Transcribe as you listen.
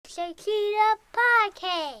Shakira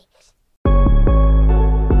Podcast.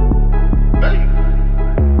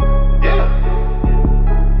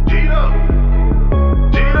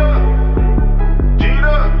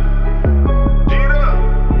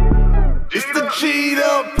 It's the G'd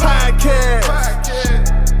Up Podcast.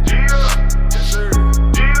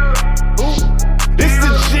 It's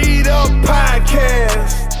the G'd Up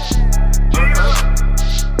Podcast.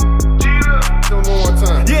 One more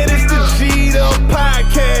time. Yeah, this the G'd Up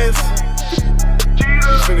Podcast. You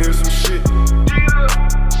finna hear some shit.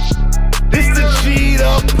 This the G'd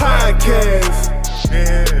Up Podcast.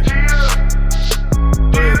 Yeah.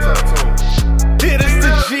 Yeah, this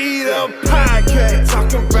the G'd Up Podcast.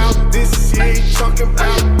 Talking about this, yeah, ain't talking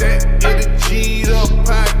about that. Yeah, the G'd Up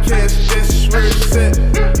Podcast, that's where it's at.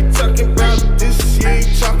 You talking about this, yeah,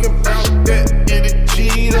 ain't talking about that. Yeah, the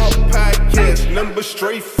G'd Up Podcast, number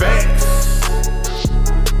straight facts.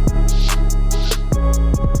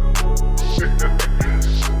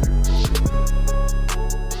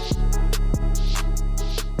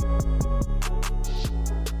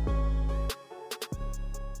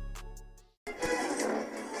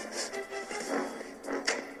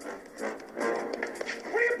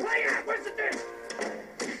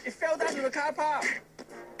 Car park.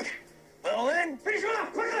 Well then, finish him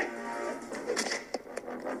up, quickly!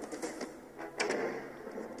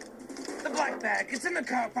 The black bag, it's in the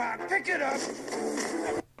car park, pick it up!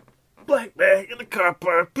 Black bag in the car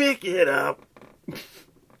park, pick it up.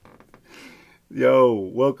 Yo,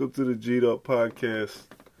 welcome to the G'd Up Podcast.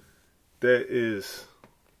 That is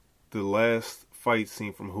the last fight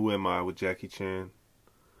scene from Who Am I with Jackie Chan.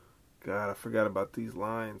 God, I forgot about these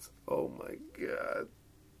lines. Oh my God.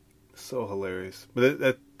 So hilarious. But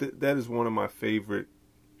that is one of my favorite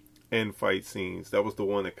end fight scenes. That was the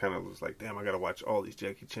one that kind of was like, damn, I gotta watch all these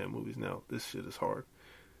Jackie Chan movies now. This shit is hard.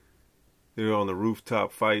 They're on the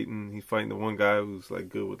rooftop fighting. He's fighting the one guy who's like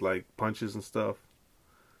good with like punches and stuff.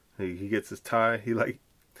 He gets his tie. He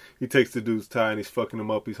takes the dude's tie and he's fucking him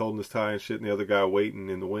up. He's holding his tie and shit, and the other guy waiting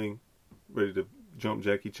in the wing, ready to jump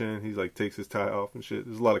Jackie Chan. He's like takes his tie off and shit.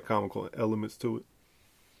 There's a lot of comical elements to it.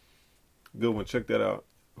 Good one. Check that out.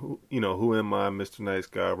 Who Am I, Mr. Nice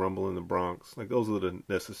Guy, Rumble in the Bronx. Like, those are the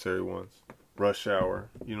necessary ones. Rush Hour,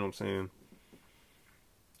 you know what I'm saying?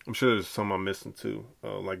 I'm sure there's some I'm missing too.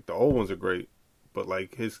 Like, the old ones are great, but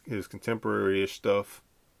like his contemporary-ish stuff,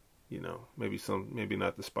 maybe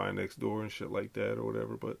not The Spy Next Door and shit like that or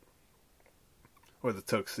whatever, or The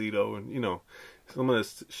Tuxedo, and some of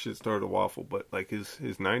this shit started to waffle, but like his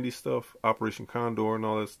 90s stuff, Operation Condor and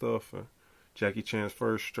all that stuff, Jackie Chan's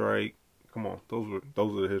First Strike. Come on, those are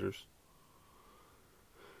the hitters.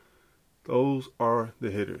 Those are the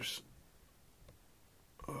hitters.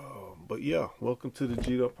 But yeah, welcome to the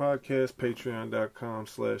G'd Up Podcast,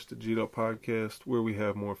 patreon.com/the G'd Up Podcast, where we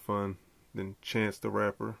have more fun than Chance the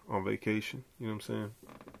Rapper on vacation. You know what I'm saying?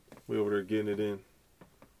 We over there getting it in.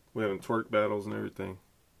 We having twerk battles and everything.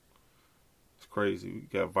 It's crazy. We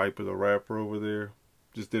got Viper the Rapper over there.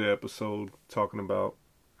 Just did an episode talking about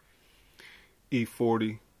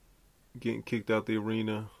E40 getting kicked out the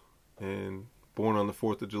arena and Born on the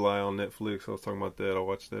 4th of July on Netflix. I was talking about that. I'll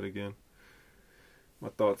watch that again. My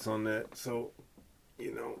thoughts on that. So,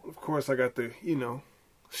 of course I got the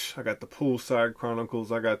Poolside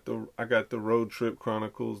Chronicles. I got the Road Trip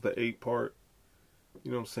Chronicles, the 8-part,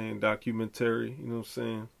 documentary,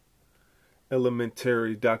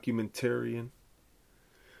 elementary documentarian.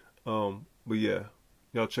 But yeah,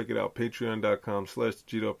 y'all check it out,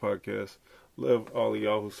 patreon.com/G'd Up Podcast. Love all of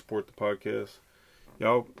y'all who support the podcast.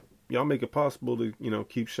 Y'all make it possible to,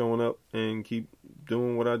 keep showing up and keep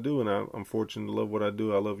doing what I do. And I'm fortunate to love what I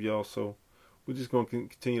do. I love y'all. So we're just going to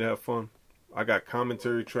continue to have fun. I got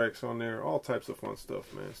commentary tracks on there. All types of fun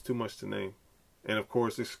stuff, man. It's too much to name. And, of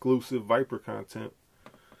course, exclusive Viper content.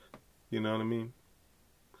 You know what I mean?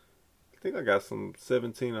 I think I got some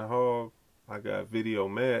 17 a Hog. I got Video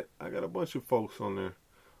Matt. I got a bunch of folks on there.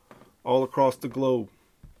 All across the globe.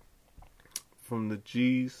 From the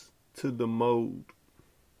G's to the mode.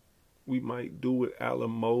 We might do it a la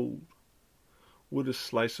mode. With a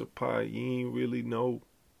slice of pie, you ain't really know.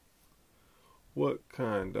 What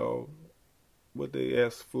kind, dog? What they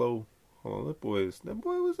ask Flo? Hold on, that boy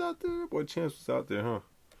was out there. That boy Chance was out there,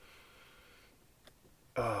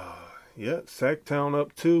 huh? Yeah, Sacktown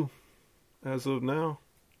up 2 as of now.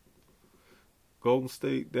 Golden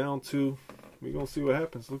State down 2. We gonna see what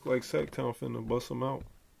happens. Look like Sacktown finna bust them out.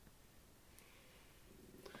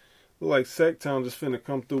 Look like Sacktown just finna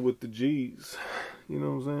come through with the G's. You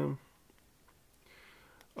know what I'm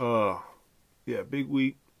saying? Yeah, big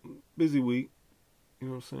week. Busy week. You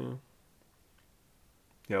know what I'm saying?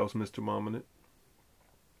 Yeah, I was Mr. Mominant.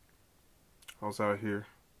 I was out here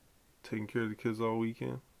taking care of the kids all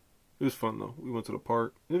weekend. It was fun though. We went to the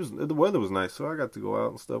park. The weather was nice, so I got to go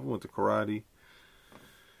out and stuff. We went to karate. You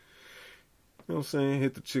know what I'm saying?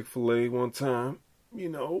 Hit the Chick-fil-A one time. You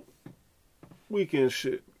know, weekend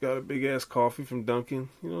shit. Got a big ass coffee from Dunkin'.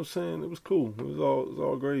 You know what I'm saying? It was cool. It was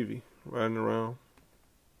all gravy. Riding around.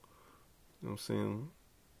 You know what I'm saying?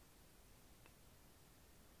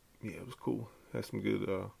 Yeah, it was cool. Had some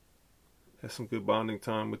good bonding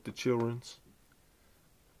time with the childrens.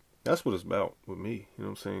 That's what it's about with me. You know what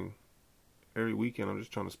I'm saying? Every weekend I'm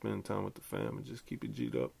just trying to spend time with the fam and just keep it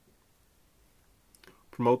G'd up.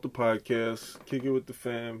 Promote the podcast, kick it with the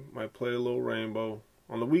fam, might play a little Rainbow.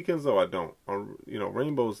 On the weekends though I don't.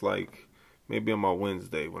 Rainbow's like maybe on my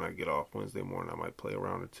Wednesday when I get off. Wednesday morning I might play a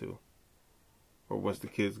round or two. Or once the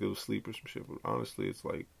kids go to sleep or some shit. But honestly it's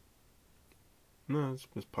like, no, it's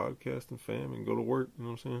just podcast and fam and go to work, you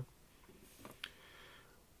know what I'm saying?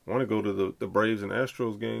 I want to go to the Braves and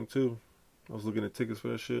Astros game too. I was looking at tickets for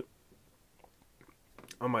that shit.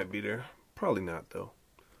 I might be there. Probably not though.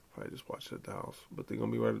 Probably just watch it at the house. But they're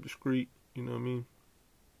gonna be right up the street, you know what I mean?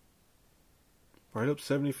 Right up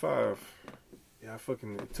 75. Yeah,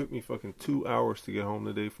 it took me fucking 2 hours to get home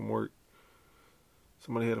today from work.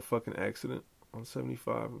 Somebody had a fucking accident on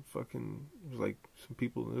 75 and it was like some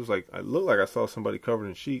people, I looked like I saw somebody covered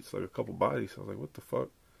in sheets, like a couple bodies. I was like, what the fuck?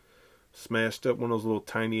 Smashed up one of those little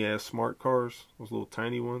tiny ass smart cars, those little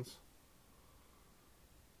tiny ones.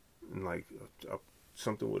 And like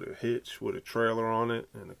something with a hitch, with a trailer on it,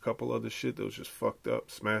 and a couple other shit that was just fucked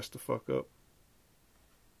up, smashed the fuck up.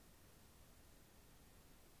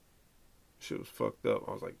 Shit was fucked up.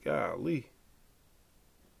 I was like, golly.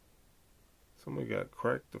 Somebody got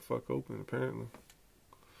cracked the fuck open, apparently.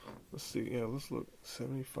 Let's see. Yeah, let's look.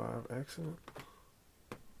 75 accident.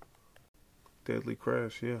 Deadly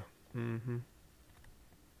crash, yeah. Mm-hmm.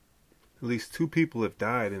 At least 2 people have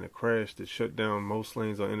died in a crash that shut down most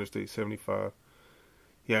lanes on Interstate 75.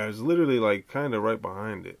 Yeah, it was literally like kind of right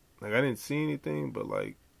behind it. Like I didn't see anything, but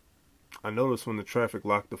like I noticed when the traffic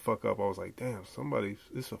locked the fuck up, I was like, damn, this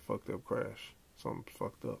is a fucked up crash. Something's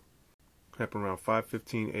fucked up. Happened around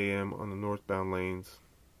 5:15 a.m. on the northbound lanes.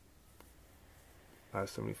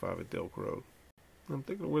 I-75 at Delk Road. I'm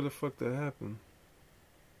thinking where the fuck that happened.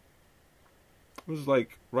 It was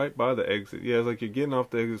like right by the exit. Yeah, it's like you're getting off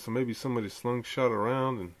the exit, so maybe somebody slingshot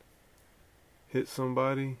around and hit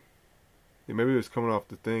somebody. Yeah, maybe it was coming off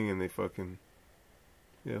the thing and they fucking...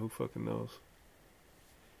 Yeah, who fucking knows?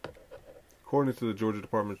 According to the Georgia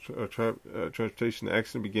Department of Transportation, the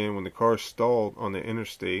accident began when the car stalled on the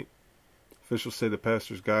interstate. Officials say the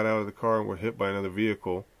passengers got out of the car and were hit by another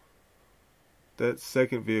vehicle. That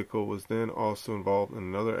second vehicle was then also involved in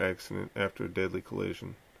another accident after the deadly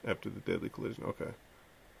collision. Okay.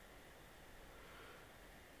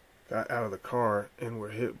 Got out of the car and were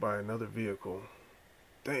hit by another vehicle.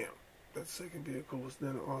 Damn. That second vehicle was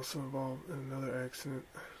then also involved in another accident.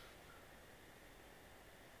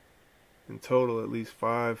 In total, at least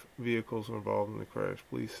 5 vehicles were involved in the crash.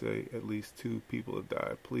 Police say at least 2 people have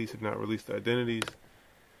died. Police have not released identities.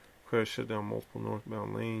 Crash shut down multiple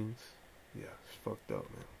northbound lanes. Yeah, it's fucked up,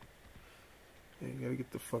 man. Yeah, you gotta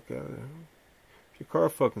get the fuck out of there. If your car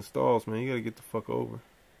fucking stalls, man, you gotta get the fuck over.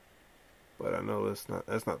 But I know that's not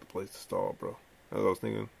the place to stall, bro. That's what I was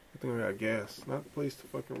thinking. I think I got gas. Not the place to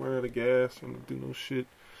fucking run out of gas and do no shit.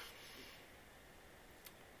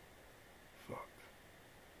 Fuck.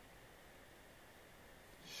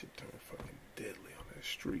 Shit turned fucking deadly on that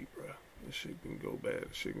street, bro. That shit can go bad.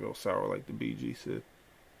 That shit can go sour like the BG said.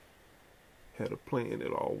 Had a plan,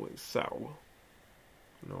 it all went sour.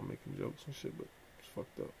 You know, I'm making jokes and shit, but it's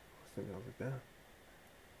fucked up. I was like, damn.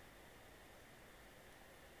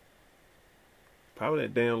 Probably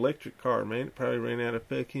that damn electric car, man. It probably ran out of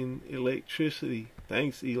fucking electricity.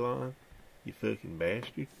 Thanks, Elon. You fucking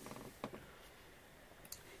bastard.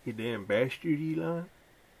 You damn bastard, Elon.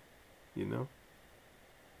 You know?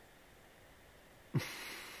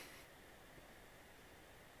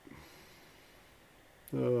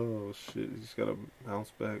 Oh, shit. You just gotta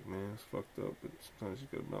bounce back, man. It's fucked up, but sometimes you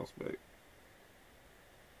gotta bounce back.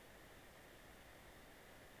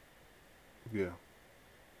 Yeah.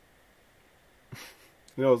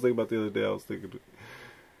 You know, I was thinking about the other day, I was thinking,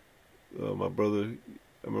 my brother,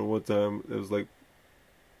 I remember one time, it was like,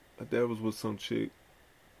 my dad was with some chick,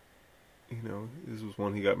 you know, this was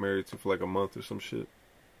one he got married to for like a month or some shit.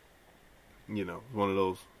 You know, one of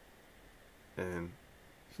those. And,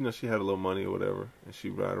 you know, she had a little money or whatever, and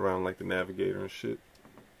she'd ride around like the Navigator and shit.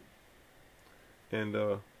 And,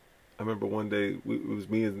 I remember one day, it was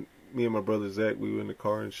me and my brother Zach, we were in the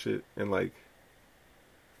car and shit, and like,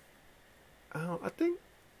 I think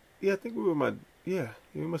I think we were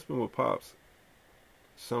he must have been with Pops.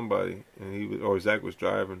 Somebody, and or Zach was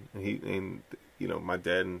driving, and my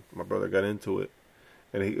dad and my brother got into it,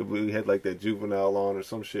 and we had like that Juvenile on or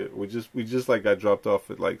some shit. We just like got dropped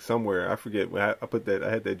off at like somewhere. I forget. I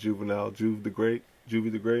had that Juvenile, Juvie the Great,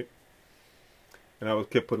 and I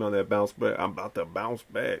kept putting on that bounce back. I'm about to bounce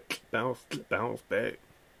back, bounce back.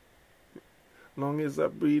 Long as I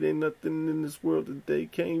breathe, ain't nothing in this world that they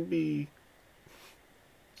can't be.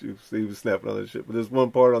 He was snapping on that shit, but there's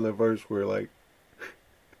one part on the verse where like.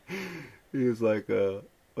 He was like,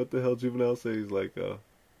 what the hell Juvenile say? He's like,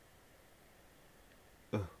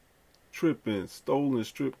 tripping, stolen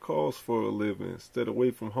strip calls for a living, stayed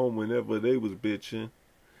away from home whenever they was bitching,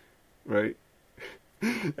 right?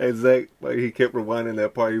 And Zach, like, he kept rewinding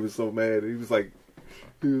that part. He was so mad. He was like,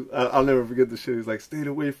 I'll never forget the shit. He's like, stayed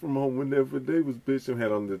away from home whenever they was bitching.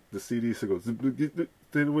 Had on the CD, so goes,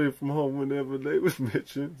 stayed away from home whenever they was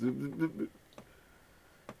bitching.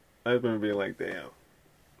 I remember being like, damn.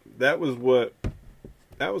 That was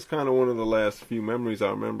kind of one of the last few memories I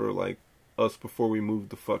remember, like, us before we moved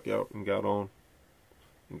the fuck out and got an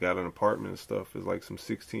apartment and stuff. Is like some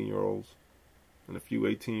 16-year-olds and a few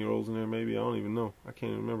 18-year-olds in there, maybe. I don't even know. I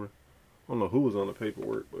can't even remember. I don't know who was on the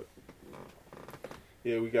paperwork, but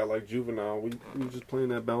yeah, we got like Juvenile. We were just playing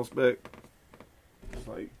that bounce back. It's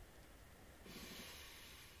like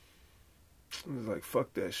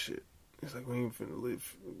fuck that shit. It's like, we ain't finna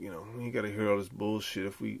live, we ain't gotta hear all this bullshit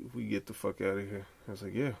if we get the fuck out of here. I was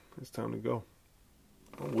like, yeah, it's time to go.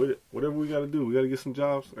 I'm with it. Whatever we gotta do. We gotta get some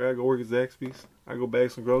jobs. I gotta go work at Zaxby's. I go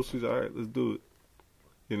bag some groceries. Alright, let's do it.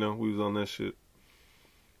 We was on that shit.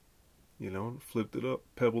 Flipped it up,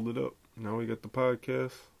 pebbled it up. Now we got the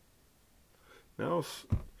podcast. Now it's,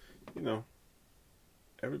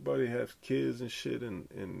 everybody has kids and shit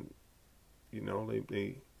and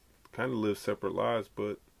they kind of live separate lives,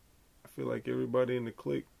 but I feel like everybody in the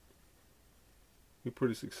clique, we're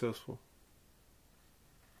pretty successful.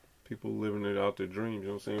 People living out their dreams,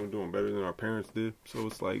 We're doing better than our parents did. So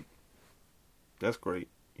it's like, that's great.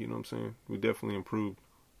 You know what I'm saying? We definitely improved.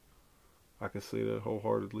 I can say that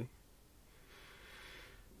wholeheartedly.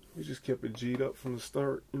 We just kept it G'd up from the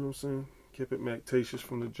start, Kept it Mactatious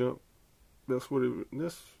from the jump. That's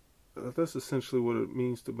essentially what it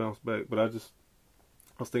means to bounce back. But I was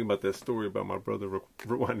thinking about that story about my brother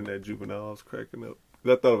rewinding that Juvenile. I was cracking up.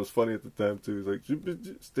 I thought it was funny at the time, too. He's like,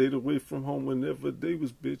 stayed away from home whenever they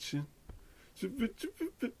was bitching.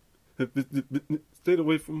 Stayed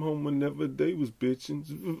away from home whenever they was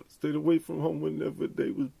bitching. Stayed away from home whenever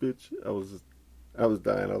they was bitching. I was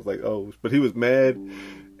dying. I was like, oh. But he was mad.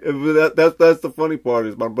 That's the funny part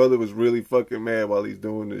is my brother was really fucking mad while he's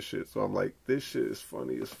doing this shit. So I'm like, this shit is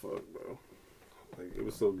funny as fuck, bro. Like, it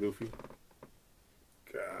was so goofy.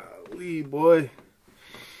 Golly, boy.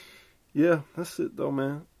 Yeah, that's it though,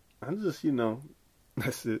 man. I just,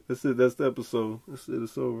 that's it. That's the episode. That's it.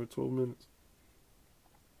 It's over. 12 minutes.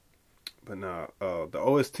 But nah, the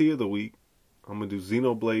OST of the week, I'm gonna do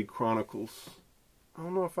Xenoblade Chronicles. I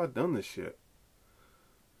don't know if I've done this yet.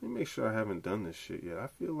 Let me make sure I haven't done this shit yet. I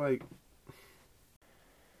feel like,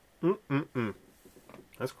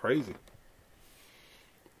 that's crazy.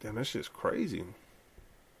 Damn, that shit's crazy.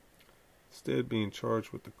 Instead being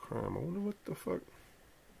charged with the crime. I wonder what the fuck.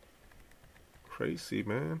 Crazy,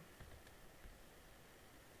 man.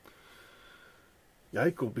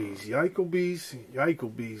 Yikebees,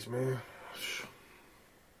 man.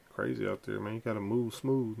 Crazy out there, man. You gotta move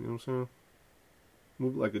smooth, you know what I'm saying?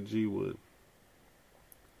 Move like a G would.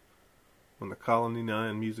 When the Colony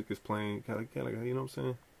 9 music is playing, kinda, you know what I'm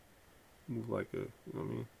saying? Move like you know what I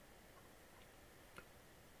mean?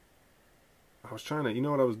 I was trying to, you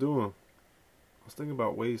know what I was doing? I was thinking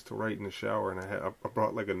about ways to write in the shower, and I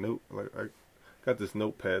brought like a note, like I got this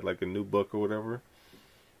notepad, like a new book or whatever,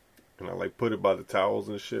 and I like put it by the towels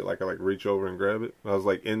and shit, like I like reach over and grab it. And I was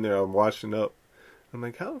like in there, I'm washing up. I'm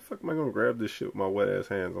like, how the fuck am I gonna grab this shit with my wet ass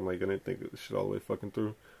hands? I'm like, I didn't think of this shit all the way fucking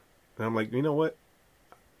through. And I'm like, you know what?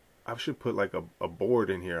 I should put like a board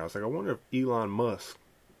in here. I was like, I wonder if Elon Musk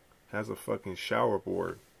has a fucking shower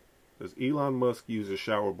board. Does Elon Musk use a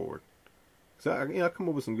shower board? So I come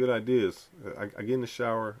up with some good ideas. I get in the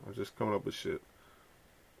shower. I'm just coming up with shit.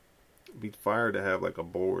 It'd be fire to have like a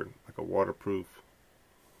board, like a waterproof,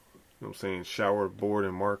 you know what I'm saying, shower board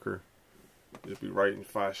and marker. Just be writing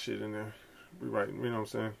 5 shit in there. Be writing, you know what I'm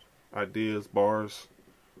saying, ideas, bars,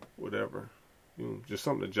 whatever. Just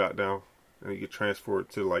something to jot down, and you can transfer it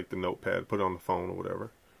to like the notepad, put it on the phone or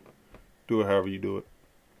whatever. Do it however you do it.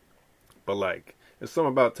 But like, it's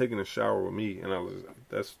something about taking a shower with me, and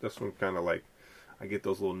that's when kind of like I get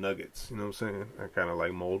those little nuggets, you know what I'm saying? I kind of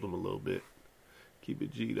like mold them a little bit. Keep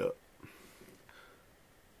it G'd up.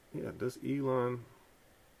 Yeah, does Elon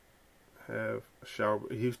have a shower?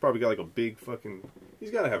 He's probably got like a big fucking.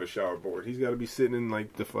 He's got to have a shower board. He's got to be sitting in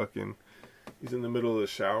like the fucking. He's in the middle of the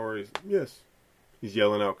shower. He's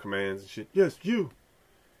yelling out commands and shit. Yes, you.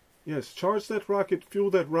 Yes, charge that rocket.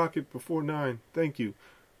 Fuel that rocket before 9. Thank you.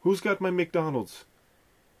 Who's got my McDonald's?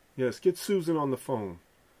 Yes, get Susan on the phone.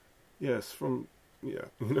 Yes, you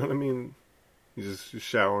know what I mean? He's just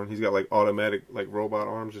showering. He's got like automatic like robot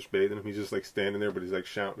arms just bathing him. He's just like standing there, but he's like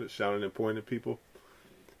shouting and pointing at people.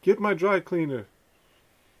 Get my dry cleaner.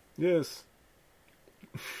 Yes.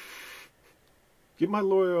 Get my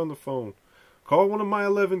lawyer on the phone. Call one of my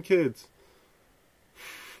 11 kids.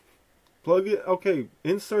 Plug it. Okay,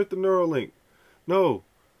 insert the Neuralink. No.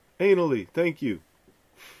 Anally. Thank you.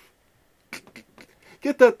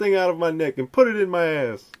 Get that thing out of my neck and put it in my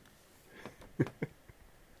ass.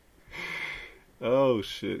 Oh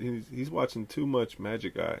shit, he's watching too much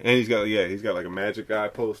Magic Eye, and he's got like a Magic Eye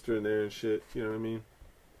poster in there and shit. You know what I mean?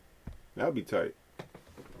 That'd be tight.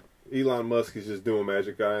 Elon Musk is just doing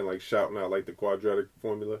Magic Eye and like shouting out like the quadratic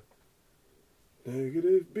formula.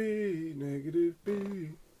 Negative B, negative B.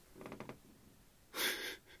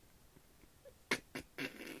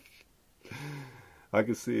 I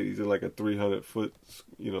can see it. He's in like a 300-foot,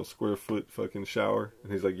 square foot fucking shower,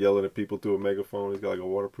 and he's like yelling at people through a megaphone. He's got like a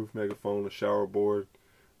waterproof megaphone, a shower board,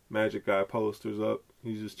 Magic Eye posters up.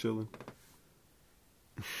 He's just chilling.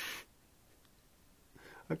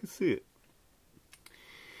 I can see it.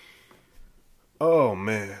 Oh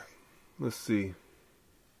man, let's see.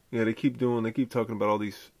 Yeah, they keep talking about all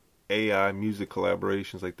these AI music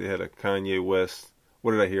collaborations. Like they had a Kanye West.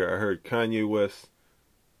 What did I hear? I heard Kanye West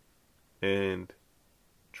and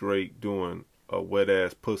Drake doing a Wet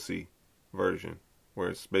Ass Pussy version, where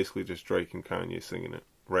it's basically just Drake and Kanye singing it,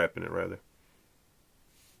 rapping it rather.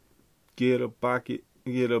 Get a bucket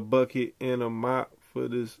and a mop for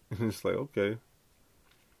this. And it's like, okay,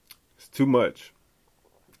 it's too much.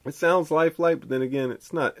 It sounds lifelike, but then again,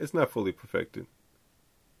 it's not fully perfected.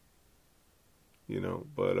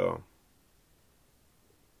 But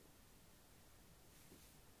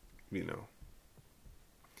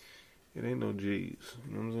it ain't no G's.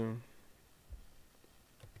 You know what I'm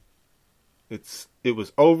saying? It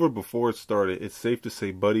was over before it started. It's safe to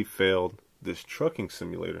say Buddy failed this trucking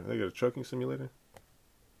simulator. They got a trucking simulator?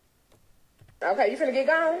 Okay, you finna get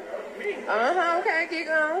gone? Okay, get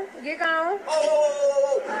gone. Get gone.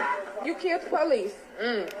 Oh. You killed the police.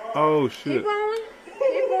 Oh, shit. Keep going.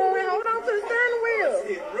 Keep going. Hold on to the steering wheel.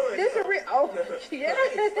 This is real. Oh, yeah.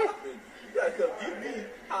 You gotta come get me.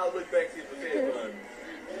 I'll look back to the head.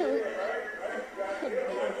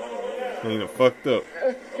 He done fucked up.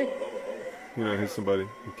 Hit somebody.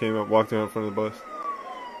 He came up, walked around in front of the bus.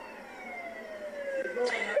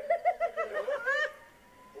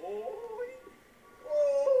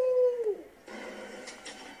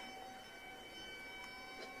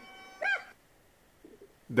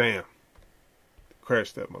 Damn.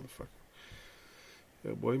 Crashed that motherfucker.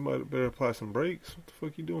 Yeah, boy, you might have better apply some brakes. What the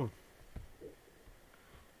fuck you doing?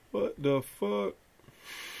 What the fuck?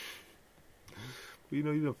 You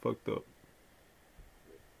done fucked up.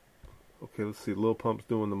 Okay, let's see. Lil Pump's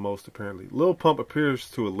doing the most, apparently. Lil Pump appears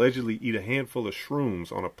to allegedly eat a handful of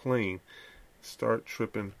shrooms on a plane. Start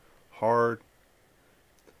tripping hard.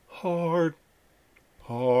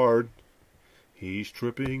 He's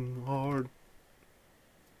tripping hard.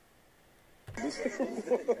 Shit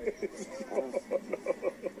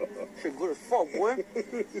good as fuck, boy.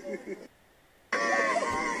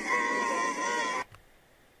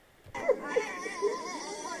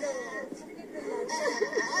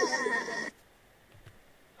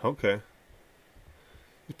 Okay.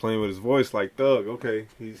 He's playing with his voice like Thug. Okay.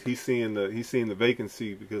 He's seeing the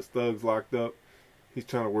vacancy because Thug's locked up. He's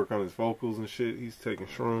trying to work on his vocals and shit. He's taking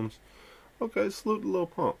shrooms. Okay, salute the Lil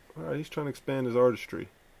Pump. Alright, he's trying to expand his artistry.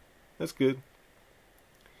 That's good.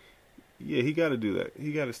 Yeah, he gotta do that.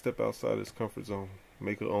 He gotta step outside his comfort zone.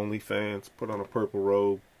 Make an OnlyFans, put on a purple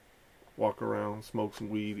robe, walk around, smoke some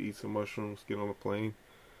weed, eat some mushrooms, get on a plane,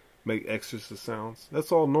 make exorcist sounds.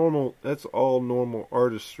 That's all normal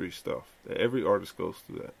artistry stuff. Every artist goes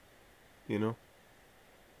through that.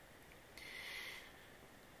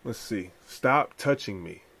 Let's see. Stop touching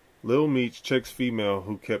me. Lil Meech checks female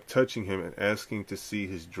who kept touching him and asking to see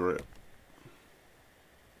his drip.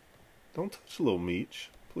 Don't touch Lil Meech,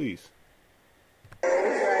 please.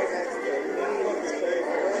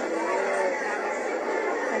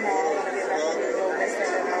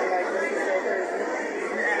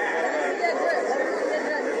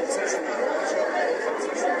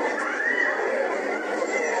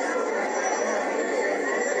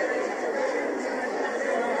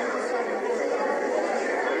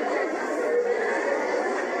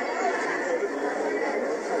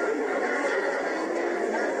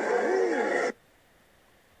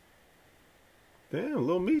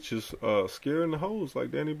 Lil Meech is scaring the hoes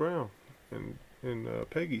like Danny Brown and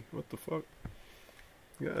Peggy. What the fuck?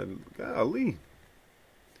 Golly.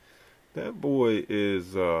 That boy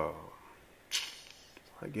is, I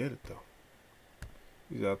get it though.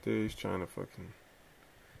 He's out there, he's trying to fucking,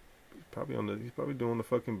 he's probably doing the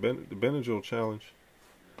fucking the Benadryl challenge.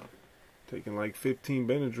 Taking like 15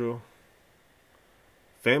 Benadryl.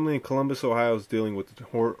 Family in Columbus, Ohio is dealing with a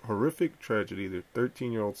horrific tragedy. Their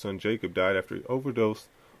 13-year-old son Jacob died after he overdosed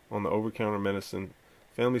on the over-counter medicine.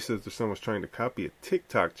 Family says their son was trying to copy a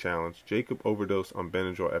TikTok challenge. Jacob overdosed on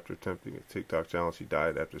Benadryl after attempting a TikTok challenge. He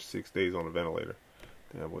died after 6 days on a ventilator.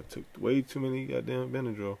 Damn, boy, took way too many goddamn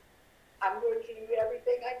Benadryl. I'm going to do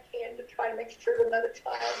everything I can to try to make sure another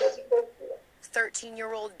child doesn't go through it.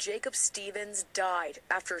 13-year-old Jacob Stevens died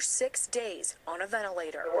after 6 days on a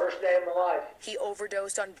ventilator. The worst day of my life. He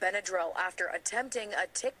overdosed on Benadryl after attempting a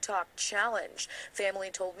TikTok challenge. Family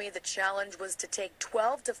told me the challenge was to take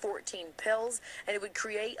 12 to 14 pills and it would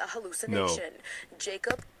create a hallucination. No.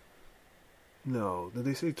 Jacob? No. Did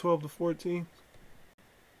they say 12 to 14?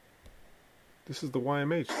 This is the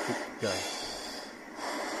YMH guy.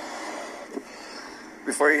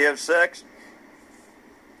 Before you have sex,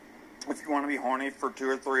 if you want to be horny for 2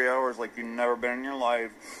 or 3 hours like you've never been in your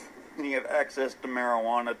life, and you have access to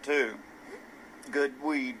marijuana too, good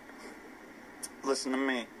weed, listen to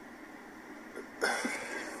me.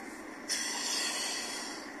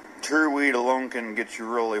 True weed alone can get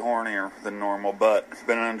you really hornier than normal, but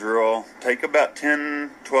Benadryl, take about 10,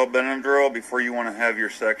 12 Benadryl before you want to have your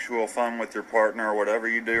sexual fun with your partner or whatever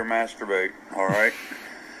you do or masturbate, alright?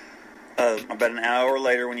 About an hour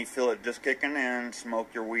later, when you feel it just kicking in,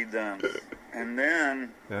 smoke your weed then. And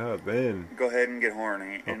then, go ahead and get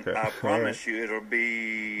horny. And I promise you, it'll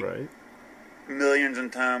be millions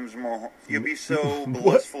and times more. You'll be so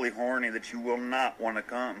blissfully horny that you will not want to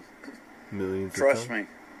come. Millions. Trust me.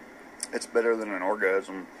 It's better than an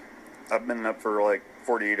orgasm. I've been up for like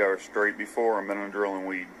 48 hours straight before. I've been on drilling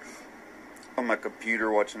weed on my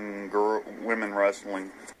computer watching women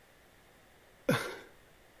wrestling.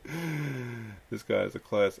 This guy is a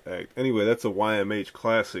class act. Anyway, that's a YMH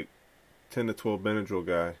classic. 10 to 12 Benadryl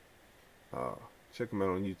guy. Check him out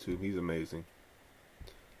on YouTube. He's amazing.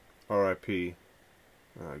 R.I.P.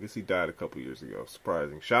 I guess he died a couple years ago.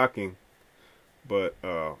 Surprising. Shocking. But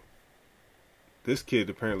this kid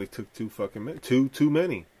apparently took too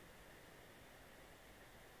many.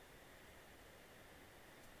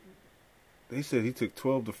 They said he took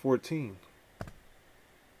 12 to 14.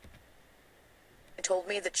 Told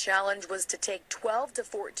me the challenge was to take 12 to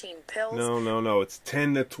 14 pills. No. It's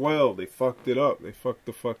 10 to 12. They fucked it up. They fucked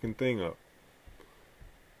the fucking thing up.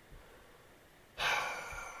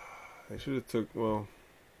 They should have took. Well,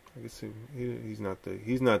 I guess he's not the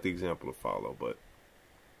example to follow. But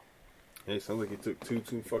hey, it sounds like he took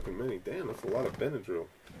too fucking many. Damn, that's a lot of Benadryl.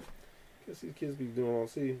 Guess these kids be doing all.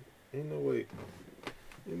 See, ain't no way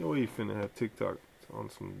you finna have TikTok on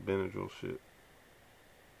some Benadryl shit.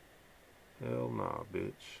 Hell nah,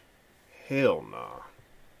 bitch. Hell nah.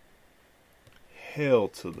 Hell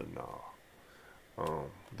to the nah.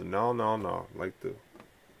 The nah. Like the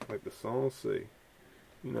song say.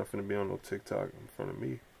 You're not finna be on no TikTok in front of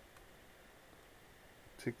me.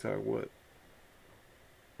 TikTok what?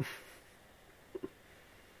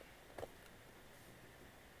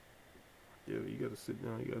 Yeah, you gotta sit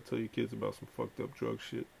down. You gotta tell your kids about some fucked up drug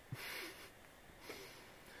shit.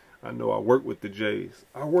 I know I work with the J's.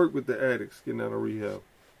 I work with the addicts getting out of rehab.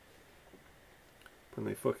 Putting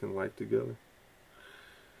their fucking life together.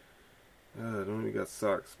 Don't even got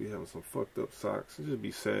socks. Be having some fucked up socks. It just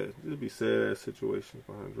be sad. Just be sad ass situations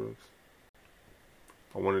behind drugs.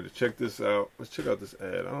 I wanted to check this out. Let's check out this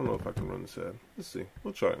ad. I don't know if I can run this ad. Let's see.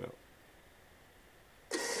 We'll try it out.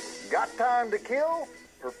 Got time to kill?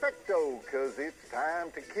 Perfecto, because it's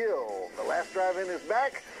time to kill. The Last Drive-In is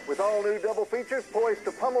back with all new double features poised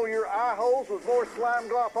to pummel your eye holes with more slime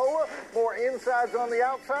glaucoma, more insides on the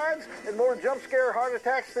outsides, and more jump scare heart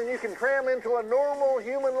attacks than you can cram into a normal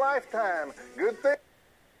human lifetime. Good thing.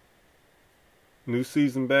 New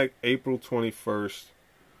season back April 21st.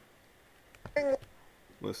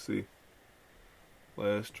 Let's see.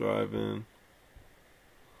 Last Drive-In.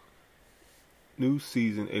 New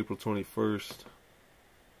season April 21st.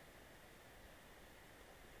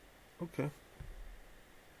 Okay.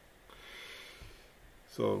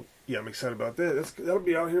 So, yeah, I'm excited about that. That'll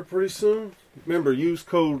be out here pretty soon. Remember, use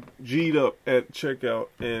code G'dUp at checkout,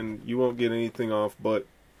 and you won't get anything off, but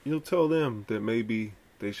you'll tell them that maybe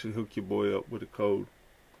they should hook your boy up with a code.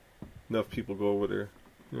 Enough people go over there.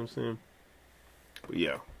 You know what I'm saying? But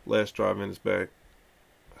yeah, Last Drive-In is back.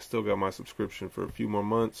 I still got my subscription for a few more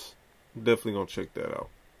months. Definitely gonna check that out.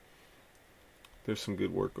 There's some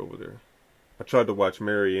good work over there. I tried to watch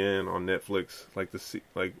Marianne on Netflix,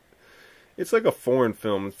 it's like a foreign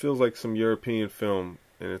film. It feels like some European film,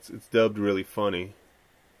 and it's dubbed really funny.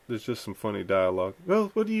 There's just some funny dialogue.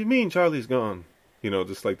 Well, what do you mean Charlie's gone?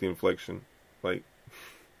 Just like the inflection. But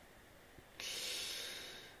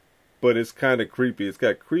it's kind of creepy. It's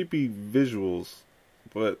got creepy visuals,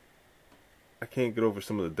 but I can't get over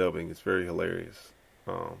some of the dubbing. It's very hilarious.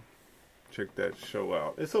 Check that show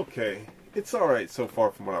out. It's okay. It's alright so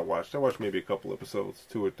far from what I watched. I watched maybe a couple episodes,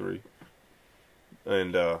 2 or 3.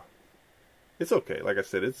 And it's okay. Like I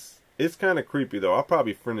said, it's kind of creepy though. I'll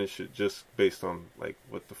probably finish it just based on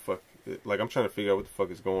what the fuck. I'm trying to figure out what the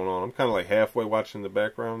fuck is going on. I'm kind of halfway watching the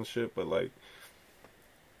background and shit, but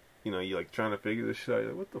you trying to figure this shit out.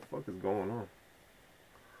 You're what the fuck is going on?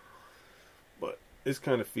 But it's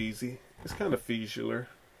kind of feezy. It's kind of feesular.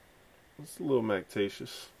 It's a little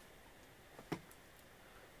mactatious.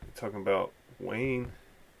 Talking about Wayne.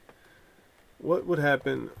 What would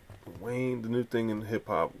happen? Wayne, the new thing in hip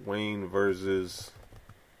hop. Wayne versus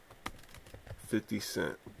 50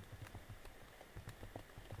 Cent.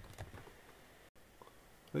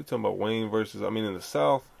 They talking about Wayne versus. In the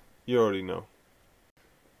South, you already know.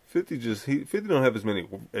 50 don't have as many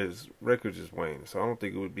records as Wayne, so I don't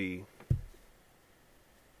think it would be.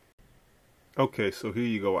 Okay, so here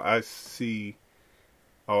you go. I see.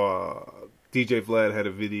 DJ Vlad had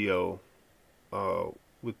a video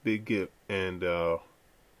with Big Gip, and he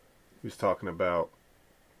was talking about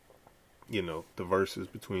the verses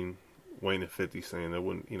between Wayne and 50, saying that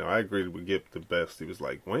wouldn't. I agreed with Gip the best. He was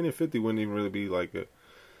like Wayne and 50 wouldn't even really be wouldn't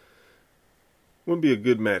be a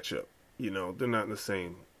good matchup. They're not in the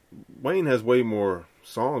same. Wayne has way more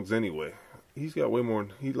songs anyway. He's got way more.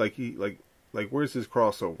 Where's his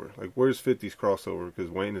crossover? Where's 50's crossover?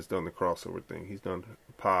 Because Wayne has done the crossover thing. He's done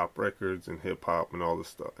pop records and hip hop and all this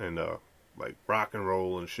stuff, and rock and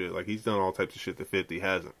roll and shit. He's done all types of shit that 50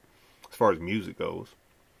 hasn't, as far as music goes.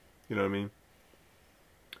 You know what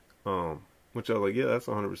I mean? Which I was like, yeah, that's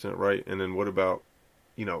 100% right. And then what about,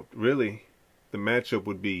 really, the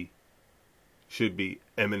matchup should be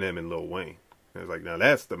Eminem and Lil Wayne. And I was like, now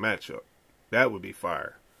that's the matchup. That would be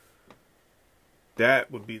fire. That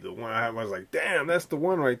would be the one. I was like, damn, that's the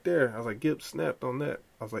one right there. I was like, Gibbs snapped on that.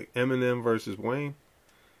 I was like, Eminem versus Wayne?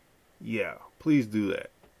 Yeah, please do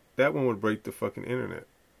that. That one would break the fucking internet.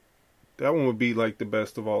 That one would be the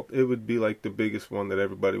best of all. It would be the biggest one that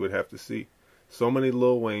everybody would have to see. So many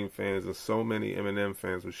Lil Wayne fans and so many Eminem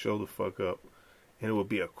fans would show the fuck up. And it would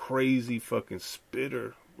be a crazy fucking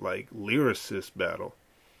spitter, lyricist battle.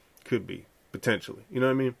 Could be, potentially. You know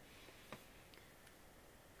what I mean?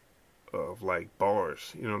 Of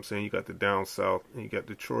bars, you know what I'm saying? You got the down south, and you got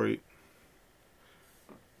Detroit,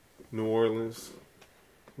 New Orleans,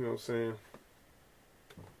 you know what I'm saying?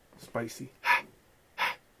 Spicy.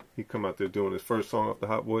 He come out there doing his first song off the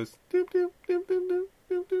Hot Boys.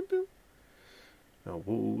 Now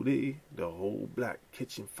Woody, the whole black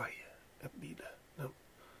kitchen fire. That be the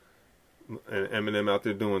and Eminem out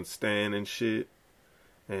there doing Stan and shit,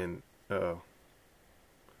 and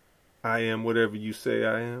I am whatever you say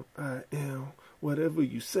I am. I am whatever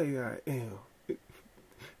you say I am.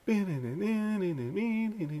 The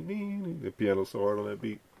piano so hard on that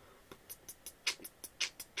beat.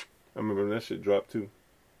 I remember when that shit dropped too.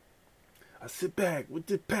 I sit back with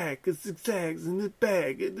the pack of zigzags in the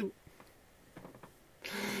bag.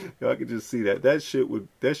 I could just see that. That shit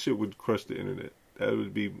would crush the internet.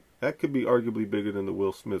 That could be arguably bigger than the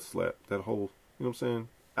Will Smith slap. That whole, you know what I'm saying?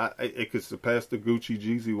 It could surpass the Gucci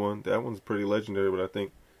Jeezy one. That one's pretty legendary, but I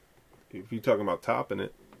think if you're talking about topping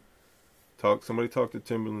it, somebody talk to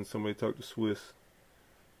Timberland, somebody talk to Swiss,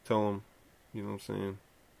 tell them, you know what I'm saying?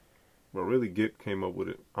 But really, Gip came up with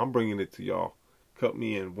it. I'm bringing it to y'all. Cut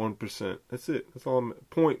me in 1%. That's it. That's all.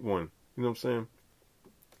 0.1. You know what I'm saying?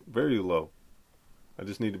 Very low. I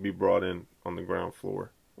just need to be brought in on the ground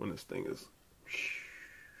floor when this thing is.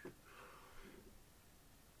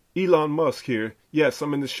 Elon Musk here. Yes,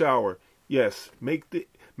 I'm in the shower. Yes, make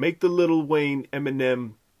the Lil Wayne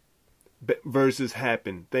Eminem verses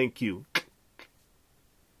happen. Thank you.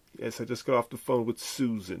 Yes, I just got off the phone with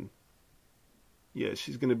Susan. Yes,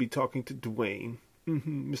 she's gonna be talking to Dwayne.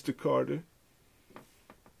 Mr. Carter.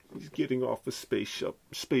 He's getting off a space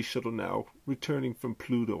shuttle now, returning from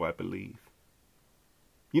Pluto, I believe.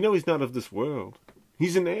 You know he's not of this world.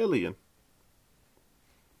 He's an alien.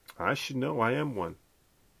 I should know. I am one.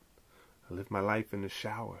 I live my life in the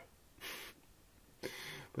shower.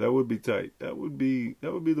 But that would be tight. That would be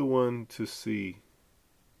the one to see.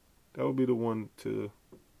 That would be the one to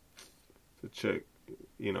check,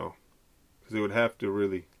 you know, because it would have to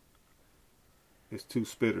really It's two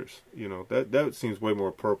spitters. You know, that seems way more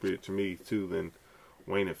appropriate to me too than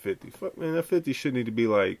Wayne at 50. Fuck, man, that 50 should need to be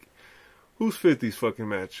like, who's 50's fucking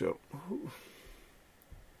matchup?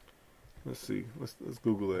 Let's see. Let's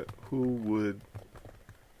Google that. Who would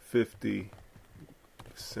 50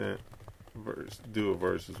 Cent do a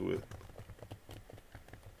versus with?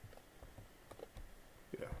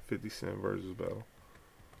 Yeah, 50 Cent versus battle.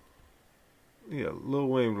 Yeah, Lil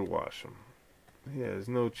Wayne would wash him. Yeah, there's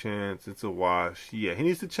no chance. It's a wash. Yeah, he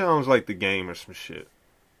needs to challenge like The Game or some shit.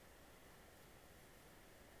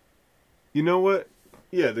 You know what?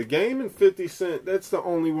 Yeah, The Game and 50 Cent, that's the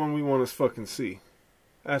only one we want to fucking see.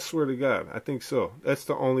 I swear to God, I think so. That's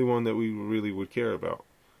the only one that we really would care about.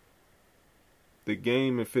 The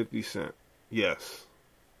Game and 50 Cent. Yes.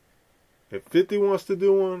 If 50 wants to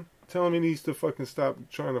do one, tell him he needs to fucking stop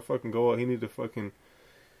trying to fucking go out. He need to fucking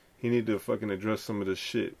address some of this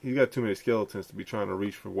shit. He got too many skeletons to be trying to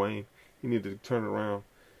reach for Wayne. He need to turn around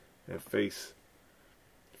and face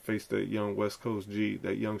that young West Coast G,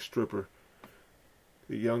 that young stripper,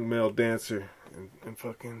 the young male dancer, and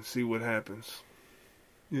fucking see what happens.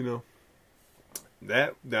 You know,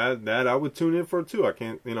 that I would tune in for too. I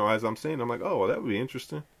can't, you know, as I'm saying, I'm like, oh, well, that would be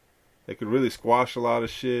interesting. They could really squash a lot of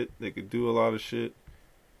shit. They could do a lot of shit.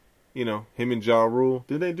 You know, him and Ja Rule.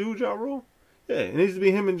 Did they do Ja Rule? Yeah, it needs to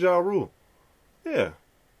be him and Ja Rule. Yeah.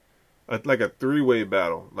 Like a three-way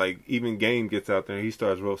battle. Like, even Game gets out there and he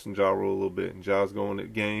starts roasting Ja Rule a little bit. And Ja's going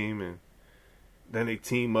at Game. And then they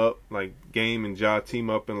team up. Like, Game and Ja team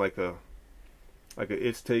up in like a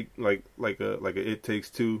It Takes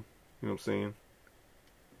Two. You know what I'm saying?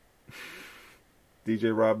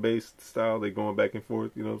 DJ Rob Bass style. They going back and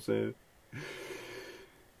forth. You know what I'm saying?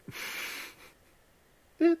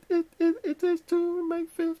 It takes two to make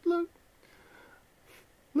fifth look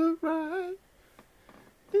right.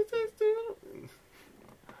 It takes two.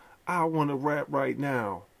 I want to rap right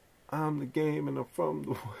now. I'm The Game and I'm from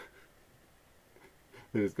the...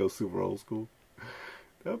 They just go super old school.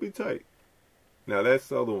 That'll be tight. Now that's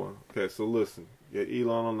the other one. Okay, so listen. Get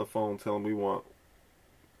Elon on the phone. Tell him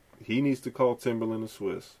he needs to call Timberland and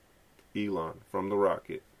Swiss. Elon from the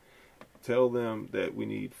Rocket. Tell them that we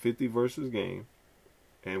need 50 versus Game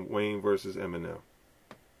and Wayne versus Eminem.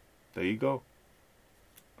 There you go.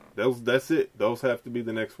 That's it. Those have to be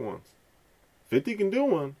the next ones. 50 can do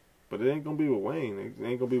one, but it ain't gonna be with Wayne. It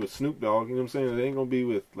ain't gonna be with Snoop Dogg. You know what I'm saying? It ain't gonna be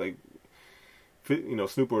with, like, you know,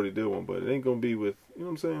 Snoop already did one, but it ain't gonna be with, you know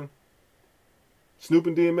what I'm saying? Snoop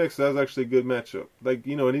and DMX, that's actually a good matchup. Like,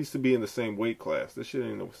 you know, it needs to be in the same weight class. This shit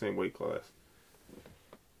ain't in the same weight class.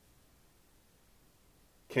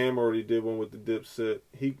 Cam already did one with the Dipset.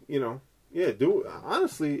 He, you know, yeah, do it.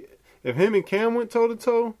 Honestly, if him and Cam went toe to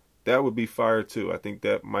toe, that would be fire too. I think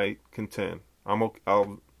that might contend. You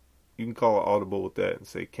can call an audible with that and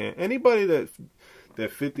say, Cam. Anybody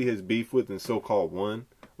that 50 has beef with and so-called won,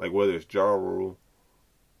 like whether it's Ja Rule,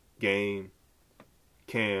 Game,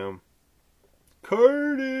 Cam,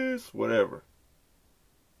 Curtis, whatever.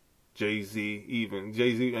 Jay-Z, even.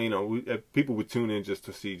 Jay-Z, you know, people would tune in just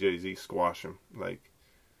to see Jay-Z squash him. Like,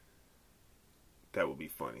 that would be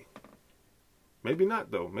funny. Maybe not,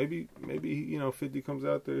 though. Maybe you know, 50 comes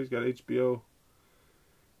out there. He's got HBO.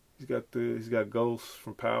 He's got Ghost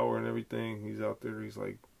from Power and everything. He's out there.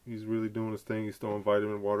 He's really doing his thing. He's throwing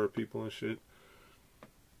vitamin water at people and shit.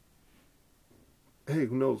 Hey,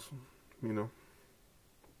 who knows? You know.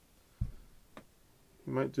 He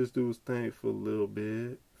might just do his thing for a little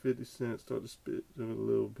bit. 50 Cent start to spit a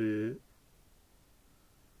little bit.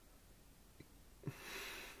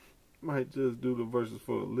 Might just do the verses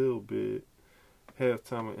for a little bit.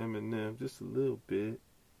 Halftime with Eminem, just a little bit.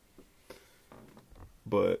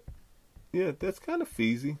 But yeah, that's kind of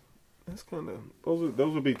feezy. That's kind of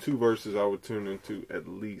those would be two verses I would tune into at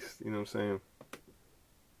least. You know what I'm saying?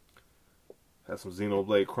 Have some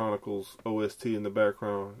Xenoblade Chronicles OST in the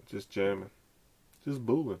background, just jamming, just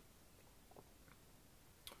booling.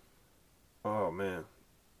 Oh man,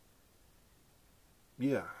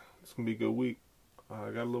 yeah, it's gonna be a good week. I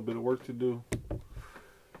got a little bit of work to do.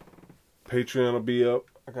 Patreon will be up.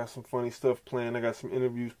 I got some funny stuff planned. I got some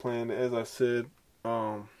interviews planned, as I said.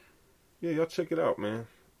 Yeah, y'all check it out, man.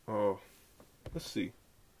 Let's see.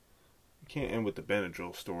 You can't end with the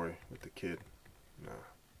Benadryl story with the kid. Nah.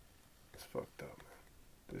 It's fucked up,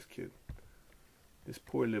 man. This kid. This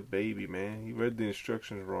poor little baby, man. He read the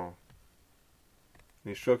instructions wrong.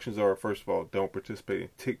 The instructions are, first of all, don't participate in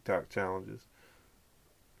TikTok challenges.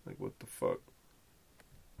 Like, what the fuck?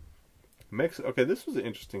 Okay, this was an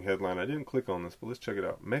interesting headline. I didn't click on this, but let's check it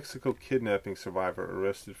out. Mexico kidnapping survivor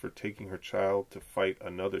arrested for taking her child to fight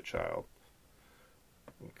another child.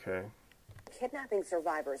 Okay. kidnapping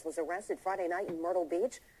survivors, was arrested Friday night in Myrtle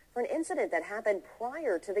Beach for an incident that happened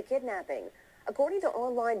prior to the kidnapping. According to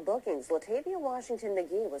online bookings, Latavia Washington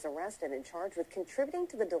McGee was arrested and charged with contributing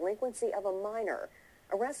to the delinquency of a minor.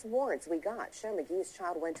 Arrest warrants we got show McGee's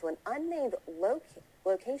child went to an unnamed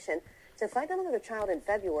location to find another child in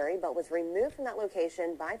February, but was removed from that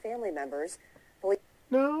location by family members. No,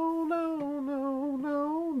 no, no,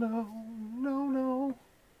 no, no, no, no.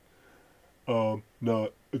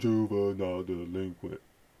 Not a juvenile delinquent.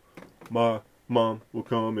 My mom will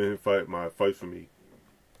come and fight for me.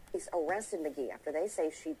 Police arrested McGee after they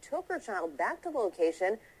say she took her child back to the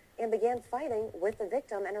location and began fighting with the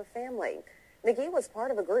victim and her family. McGee was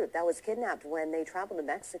part of a group that was kidnapped when they traveled to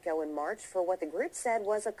Mexico in March for what the group said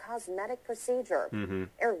was a cosmetic procedure.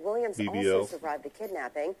 Eric Williams also survived the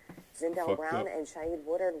kidnapping. Zindel Brown and Shaid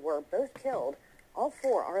Woodard were both killed. All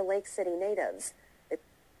four are Lake City natives.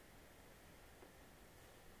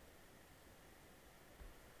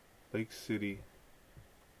 Lake City,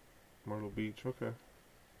 Myrtle Beach, okay.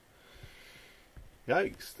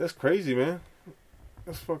 Yikes, that's crazy, man.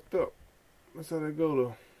 That's fucked up. That's how they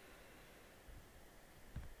go,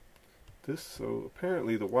 though. So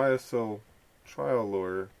apparently the YSL trial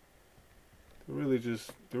lawyer, they're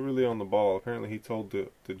really on the ball. Apparently he told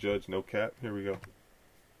the judge no cap. Here we go.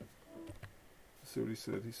 Let's see what he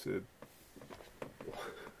said. He said,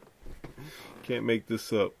 can't make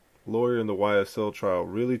this up. Lawyer in the YSL trial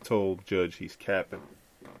really told judge he's capping.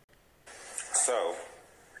 So,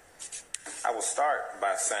 I will start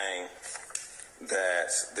by saying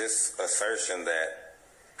that this assertion that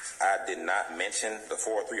I did not mention the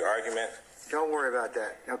 403 argument. Don't worry about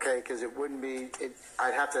that, okay? Because it wouldn't be,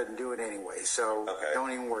 I'd have to do it anyway. So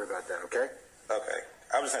Don't even worry about that, okay? Okay.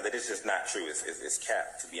 I'm just saying that it's just not true. It's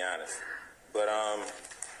capped, to be honest. But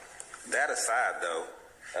that aside, though,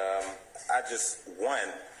 I just,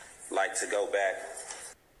 like to go back.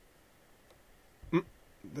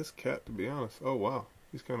 This cat, to be honest. Oh, wow.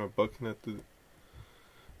 He's kind of bucking at the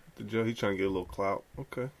judge. He's trying to get a little clout.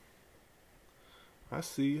 Okay. I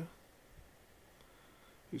see you.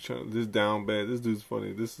 He's trying this down bad. This dude's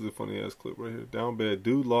funny. This is a funny ass clip right here. Down bad.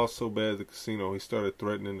 Dude lost so bad at the casino, he started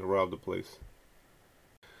threatening to rob the place.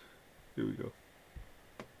 Here we go.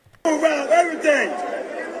 We're gonna rob everything.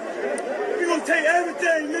 We gonna take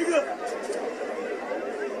everything, nigga.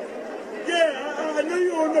 Yeah, I know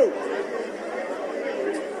you don't know.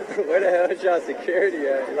 Where the hell is y'all security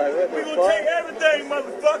at? Like, what the fuck? We gonna take everything,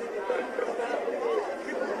 motherfucker.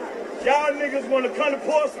 Y'all niggas wanna come to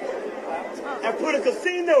Portsmouth and put a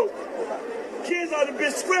casino. Kids ought to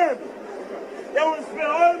be scrambling. Y'all wanna spend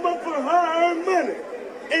all the motherfucking hard-earned money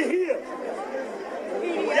in here.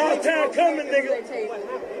 Y'all time coming, nigga.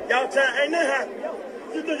 Y'all time ain't nothing happening.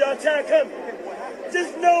 Just know y'all time coming.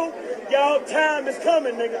 Just know y'all time is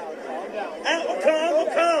coming, nigga.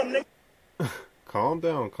 Calm, nigga. Calm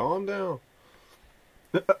down.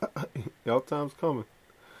 Y'all time's coming.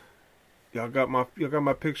 Y'all got my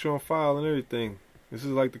picture on file and everything. This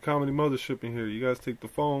is like the comedy mothership in here. You guys take the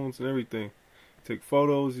phones and everything. Take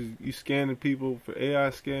photos, you scanning people for AI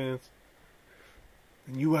scans.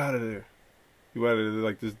 And you out of there. You out of there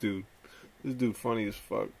like this dude. This dude funny as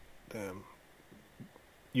fuck. Damn.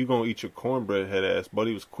 You gonna eat your cornbread, head ass, but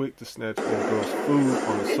he was quick to snatch old girl's food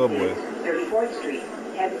on the subway. 34th Street,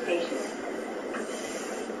 head station.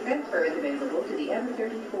 Transfer is available to the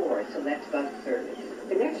M34 Select Bus Service.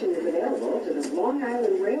 Connection is available to the Long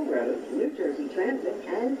Island Railroad, New Jersey Transit,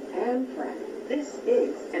 and Amtrak. This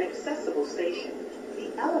is an accessible station.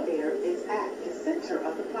 The elevator is at the center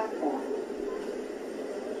of the platform.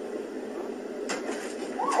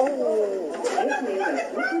 Oh, this means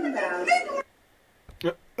that looking down.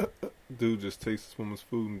 Dude just takes this woman's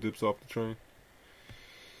food and dips off the train.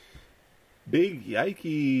 Big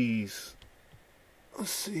yikes.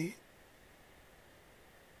 Let's see.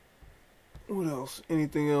 What else?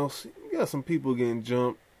 Anything else? You got some people getting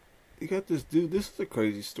jumped. You got this dude. This is a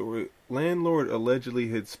crazy story. Landlord allegedly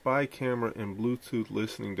hid spy camera and Bluetooth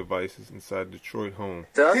listening devices inside Detroit home.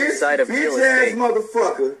 This bitch-ass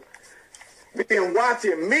motherfucker been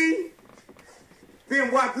watching me.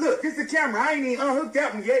 Look, this the camera. I ain't even unhooked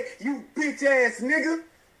that one yet. You bitch-ass nigga.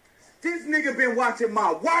 This nigga been watching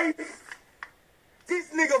my wife. This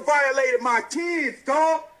nigga violated my kids,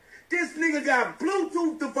 dog. This nigga got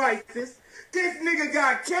Bluetooth devices. This nigga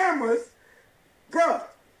got cameras. Bruh,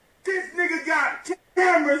 this nigga got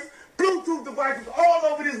cameras, Bluetooth devices all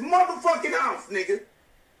over this motherfucking house, nigga.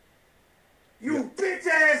 You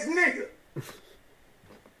bitch-ass nigga.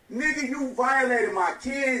 Nigga, you violated my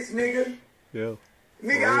kids, nigga. Yeah.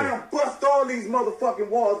 Nigga, I done bust all these motherfucking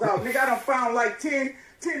walls out. Nigga, I done found like 10,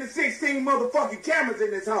 10 to 16 motherfucking cameras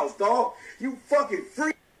in this house, dog. You fucking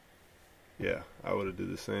freak. Yeah, I would have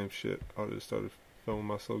did the same shit. I would have just started filming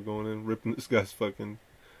myself going in, ripping this guy's fucking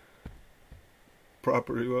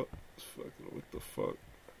property up. It's fucking, what the fuck?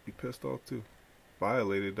 I'd be pissed off too.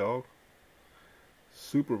 Violated, dog.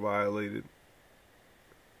 Super violated.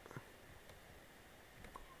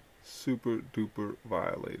 Super duper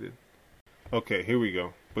violated. Okay, here we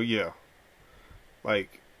go. But yeah,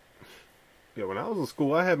 like, yeah, when I was in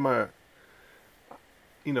school, I had my,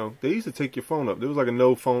 you know, they used to take your phone up. There was like a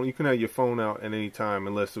no phone. You can have your phone out at any time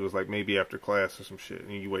unless it was like maybe after class or some shit,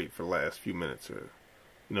 and you wait for the last few minutes or,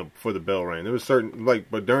 you know, before the bell rang. There was certain, like,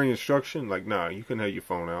 but during instruction, like, nah, you couldn't have your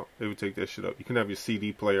phone out. They would take that shit up. You couldn't have your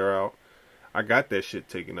CD player out. I got that shit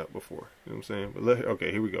taken up before. You know what I'm saying? But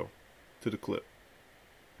okay, here we go to the clip.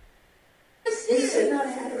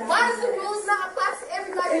 Why does the rules not apply to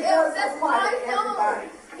everybody else? That's my phone.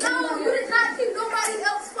 No, you did not keep nobody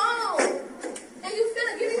else's phone. And you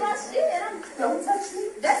finna give me my shit. Don't touch me.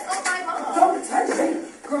 That's on my mom. Don't touch me.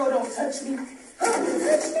 Girl, don't touch me. Don't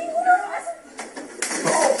touch me.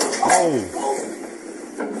 Oh.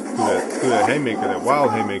 Do that haymaker, that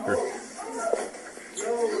wild haymaker.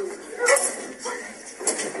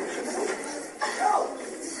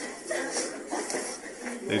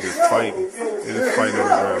 They just fighting. They just fighting on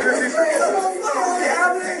the ground.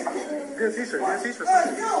 Good teacher. Good teacher.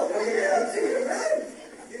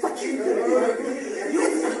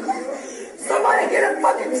 Somebody get a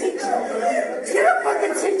fucking teacher. Get a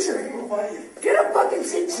fucking teacher. Get a fucking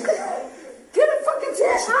teacher. Get a fucking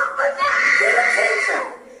teacher. Get a teacher.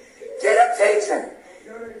 Get a teacher.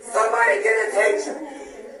 Somebody get a teacher.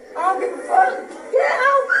 I don't give a fuck. Get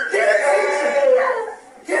out. Get a teacher.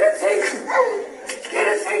 Get a teacher. Get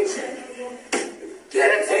a teacher. Get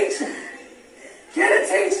a teacher. Get a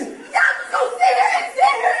teacher. Y'all just go sit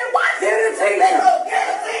here and watch. Get a teacher. Get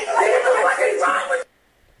a teacher.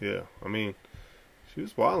 Yeah, I mean, she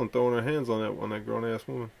was wild and throwing her hands on that grown ass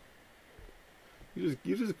woman. You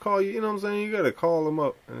just call, you know what I'm saying? You gotta call them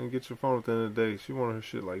up and then get your phone at the end of the day. She wanted her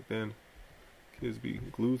shit like then. Kids be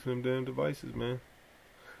glued to them damn devices, man.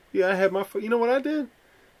 Yeah, I had my, you know what I did?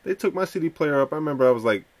 They took my CD player up. I remember I was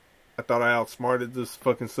like, I thought I outsmarted this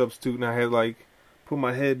fucking substitute, and I had like put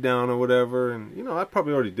my head down or whatever, and you know I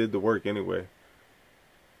probably already did the work anyway.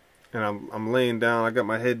 And I'm laying down, I got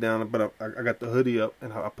my head down, but I got the hoodie up,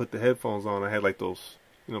 and I put the headphones on. I had like those,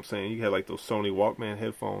 you know what I'm saying? You had like those Sony Walkman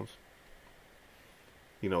headphones.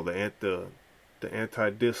 You know, the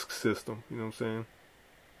anti-disc system, you know what I'm saying?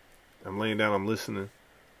 I'm laying down, I'm listening,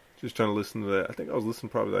 just trying to listen to that. I think I was listening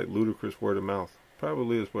probably like Ludacris Word of Mouth.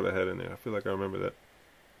 Probably is what I had in there. I feel like I remember that.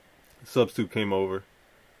 The substitute came over,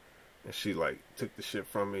 and she like took the shit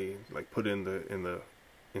from me, like put it in the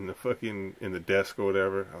desk or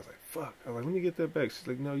whatever. I was like, fuck. I was like, let me get that back. She's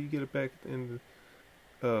like, no, you get it back at the end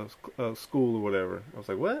of school or whatever. I was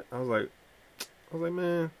like, what? I was like,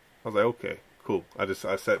 man. I was like, okay, cool. I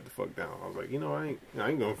sat the fuck down. I was like, you know, I ain't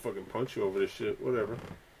gonna fucking punch you over this shit, whatever.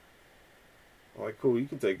 I'm like, cool, you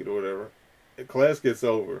can take it or whatever. And class gets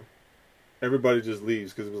over. Everybody just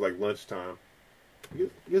leaves because it was like lunchtime.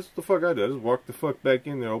 Guess what the fuck I did? I just walked the fuck back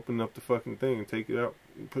in there, open up the fucking thing, and take it out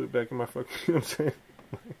and put it back in my fucking, you know what I'm saying?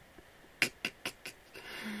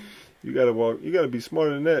 You gotta be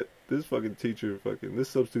smarter than that. This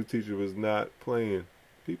substitute teacher was not playing.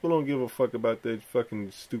 People don't give a fuck about that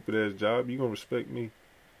fucking stupid ass job. You gonna respect me.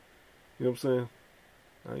 You know what I'm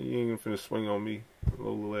saying? You ain't finna swing on me,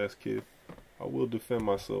 little ass kid. I will defend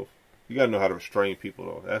myself. You gotta know how to restrain people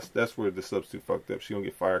though. That's where the substitute fucked up. She gonna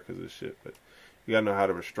get fired because of this shit, but you gotta know how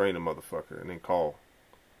to restrain a motherfucker and then call.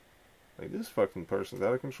 Like, this fucking person's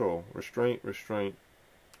out of control. Restraint.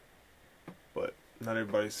 But not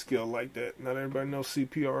everybody's skilled like that. Not everybody knows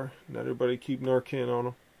CPR. Not everybody keep Narcan on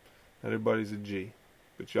them. Not everybody's a G.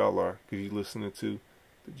 But y'all are, because you're listening to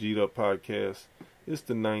the G'd Up Podcast. It's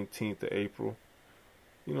the 19th of April.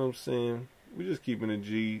 You know what I'm saying? We're just keeping it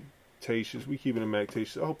G-tatious. We keeping it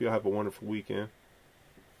Mac-tatious. I hope y'all have a wonderful weekend.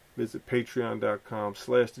 Visit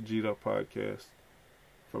patreon.com/the G'd Up Podcast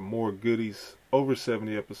for more goodies. Over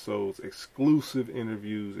 70 episodes, exclusive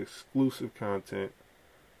interviews, exclusive content,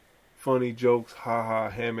 funny jokes,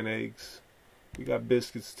 ham and eggs. We got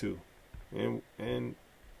biscuits too. And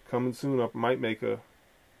coming soon, I might make a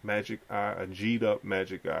magic eye, a G'd Up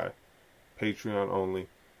magic eye. Patreon only.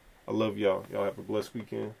 I love y'all. Y'all have a blessed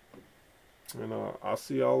weekend. And I'll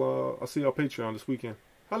see y'all Patreon this weekend.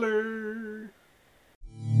 Holler!